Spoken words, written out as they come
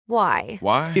Why?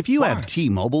 Why? If you have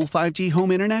T-Mobile 5G home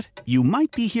internet, you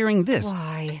might be hearing this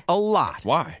Why? a lot.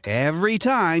 Why? Every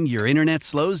time your internet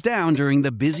slows down during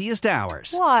the busiest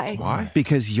hours. Why? Why?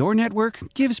 Because your network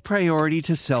gives priority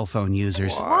to cell phone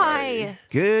users. Why?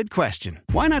 Good question.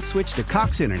 Why not switch to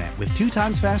Cox Internet with 2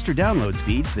 times faster download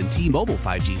speeds than T-Mobile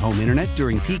 5G home internet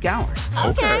during peak hours?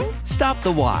 Okay. Stop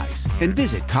the whys and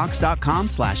visit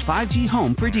cox.com/5G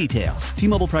home for details.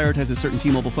 T-Mobile prioritizes certain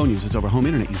T-Mobile phone users over home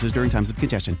internet users during times of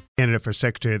congestion. Candidate for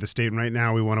Secretary of the State. And right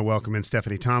now we want to welcome in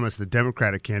Stephanie Thomas, the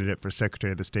Democratic candidate for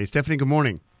Secretary of the State. Stephanie, good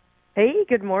morning. Hey,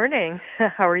 good morning.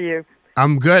 How are you?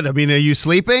 I'm good. I mean, are you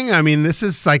sleeping? I mean, this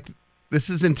is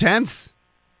intense.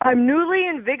 I'm newly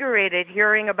invigorated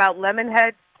hearing about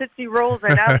Lemonhead, Tootsie Rolls,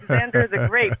 and Alexander the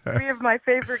Grape, 3 of my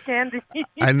favorite candies.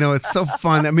 I know, it's so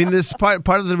fun. I mean, this part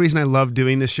of the reason I love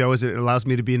doing this show is it allows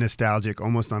me to be nostalgic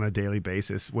almost on a daily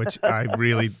basis, which I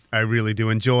really do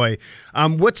enjoy.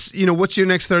 What's your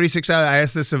next 36 hours? I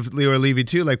asked this of Leo or Levy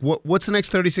too. Like, what's the next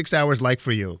 36 hours like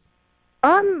for you?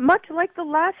 Much like the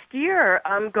last year,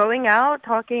 I'm going out,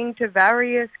 talking to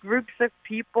various groups of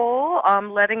people,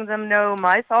 letting them know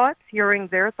my thoughts, hearing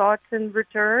their thoughts in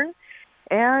return.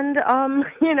 And,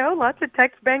 lots of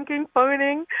text banking,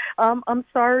 phoning. I'm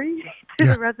sorry to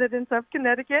the residents of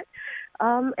Connecticut.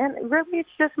 And really, it's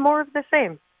just more of the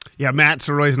same. Yeah, Matt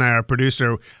Soroy's and I, our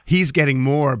producer, he's getting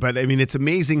more. But, I mean, it's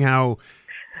amazing how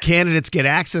candidates get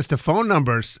access to phone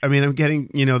numbers. I mean, I'm getting,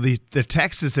 the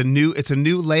text is a new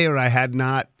layer I had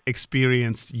not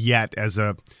experienced yet as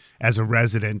a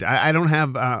resident. I don't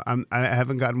have, I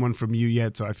haven't gotten one from you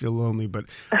yet, so I feel lonely. But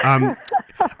I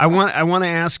want to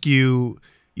ask you,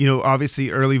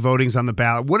 obviously early voting's on the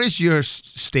ballot. What is your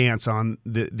stance on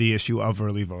the issue of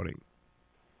early voting?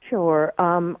 Sure.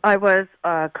 I was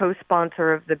a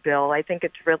co-sponsor of the bill. I think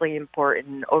it's really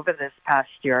important. Over this past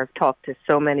year, I've talked to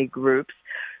so many groups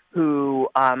who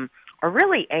are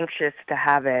really anxious to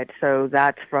have it. So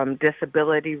that's from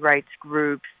disability rights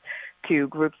groups to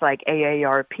groups like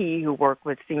AARP who work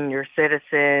with senior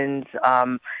citizens,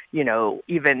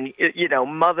 even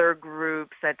mother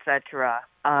groups, etc.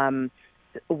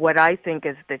 What I think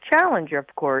is the challenge,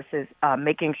 of course, is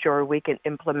making sure we can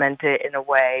implement it in a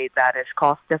way that is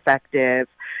cost-effective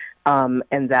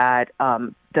and that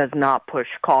does not push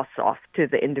costs off to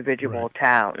the individual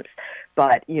towns.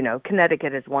 But,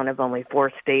 Connecticut is one of only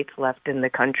 4 states left in the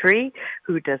country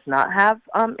who does not have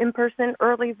in-person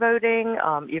early voting.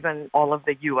 Even all of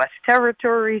the U.S.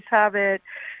 territories have it.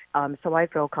 So I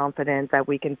feel confident that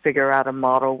we can figure out a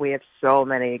model. We have so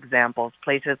many examples.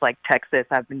 Places like Texas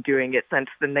have been doing it since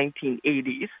the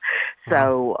 1980s.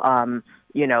 So,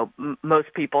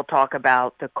 most people talk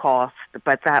about the cost,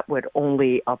 but that would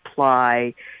only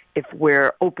apply if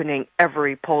we're opening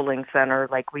every polling center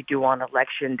like we do on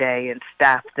Election Day and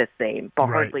staff the same. But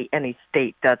hardly any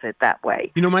state does it that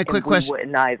way. My quick question. We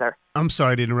wouldn't either. I'm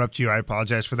sorry to interrupt you. I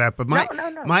apologize for that. But No.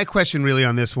 my question really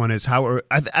on this one is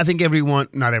I think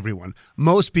not everyone,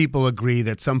 most people agree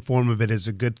that some form of it is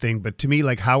a good thing. But to me,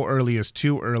 like, how early is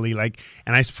too early? Like,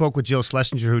 and I spoke with Jill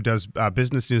Schlesinger, who does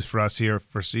business news for us here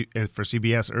for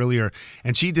CBS earlier,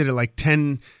 and she did it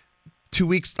 2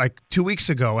 weeks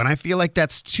ago, and I feel like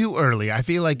that's too early. I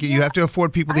feel like you have to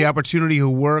afford people the opportunity who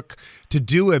work to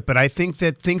do it, but I think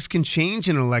that things can change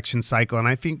in an election cycle, and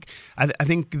I think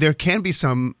there can be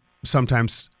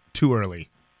sometimes too early.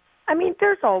 I mean,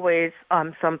 there's always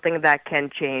something that can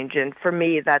change, and for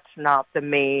me, that's not the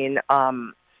main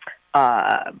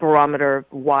barometer of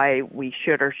why we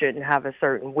should or shouldn't have a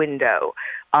certain window.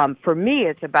 For me,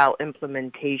 it's about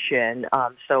implementation.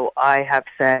 So I have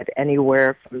said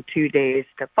anywhere from 2 days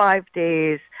to 5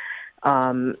 days.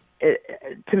 To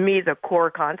me, the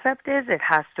core concept is it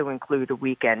has to include a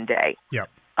weekend day. Yep.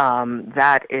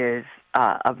 That is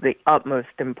of the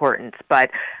utmost importance.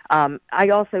 But I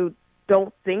also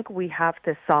don't think we have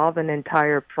to solve an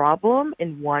entire problem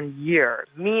in 1 year,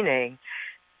 meaning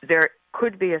there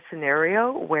could be a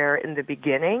scenario where in the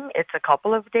beginning it's a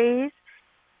couple of days,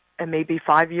 and maybe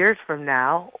 5 years from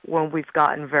now, when we've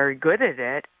gotten very good at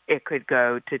it, it could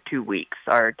go to 2 weeks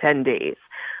or 10 days.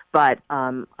 But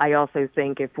I also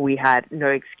think if we had no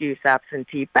excuse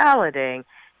absentee balloting,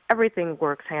 everything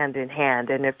works hand in hand.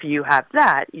 And if you have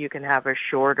that, you can have a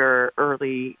shorter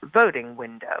early voting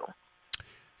window.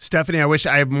 Stephanie, I wish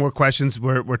I had more questions.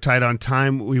 We're tight on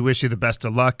time. We wish you the best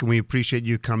of luck, and we appreciate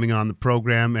you coming on the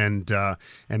program, and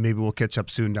maybe we'll catch up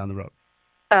soon down the road.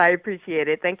 I appreciate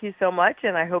it. Thank you so much,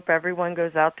 and I hope everyone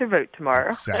goes out to vote tomorrow.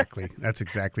 Exactly. That's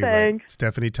exactly right.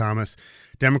 Stephanie Thomas,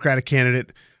 Democratic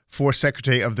candidate for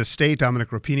Secretary of the State. Dominic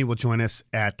Rapini will join us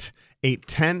at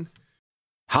 8:10.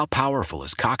 How powerful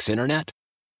is Cox Internet?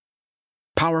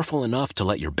 Powerful enough to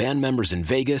let your band members in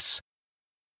Vegas,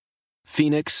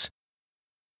 Phoenix,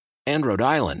 and Rhode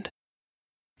Island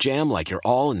jam like you're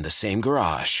all in the same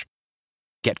garage.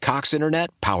 Get Cox Internet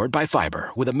powered by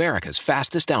fiber with America's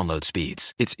fastest download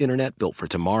speeds. It's internet built for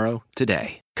tomorrow,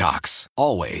 today. Cox,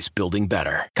 always building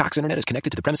better. Cox Internet is connected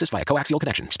to the premises via coaxial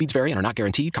connection. Speeds vary and are not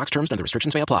guaranteed. Cox terms and other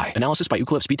restrictions may apply. Analysis by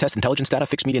Ookla of Speed Test Intelligence Data.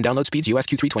 Fixed median download speeds. US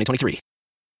Q3 2023.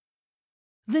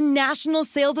 The national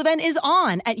sales event is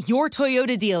on at your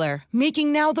Toyota dealer,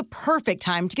 making now the perfect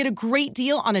time to get a great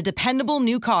deal on a dependable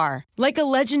new car. Like a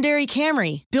legendary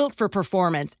Camry, built for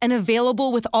performance and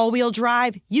available with all-wheel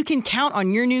drive, you can count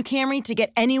on your new Camry to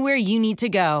get anywhere you need to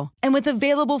go. And with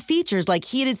available features like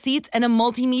heated seats and a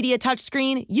multimedia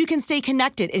touchscreen, you can stay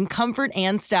connected in comfort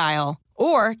and style.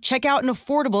 Or check out an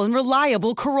affordable and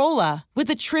reliable Corolla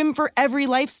with a trim for every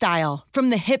lifestyle,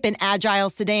 from the hip and agile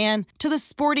sedan to the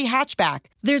sporty hatchback.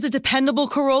 There's a dependable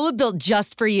Corolla built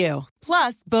just for you.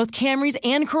 Plus, both Camrys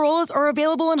and Corollas are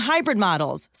available in hybrid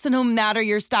models, so no matter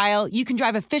your style, you can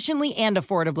drive efficiently and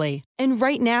affordably. And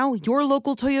right now, your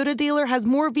local Toyota dealer has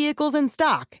more vehicles in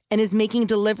stock and is making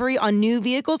delivery on new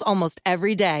vehicles almost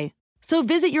every day. So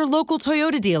visit your local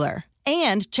Toyota dealer.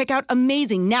 And check out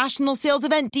amazing national sales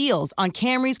event deals on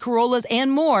Camrys, Corollas,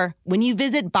 and more when you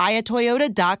visit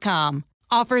buyatoyota.com.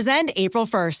 Offers end April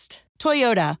 1st.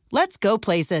 Toyota, let's go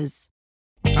places.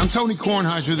 I'm Tony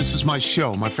Kornheiser. This is my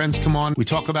show. My friends come on. We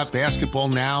talk about basketball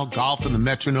now, golf, and the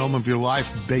metronome of your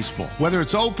life, baseball. Whether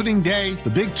it's opening day, the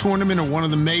big tournament, or one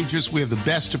of the majors, we have the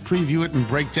best to preview it and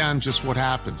break down just what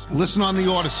happens. Listen on the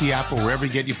Odyssey app or wherever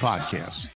you get your podcasts.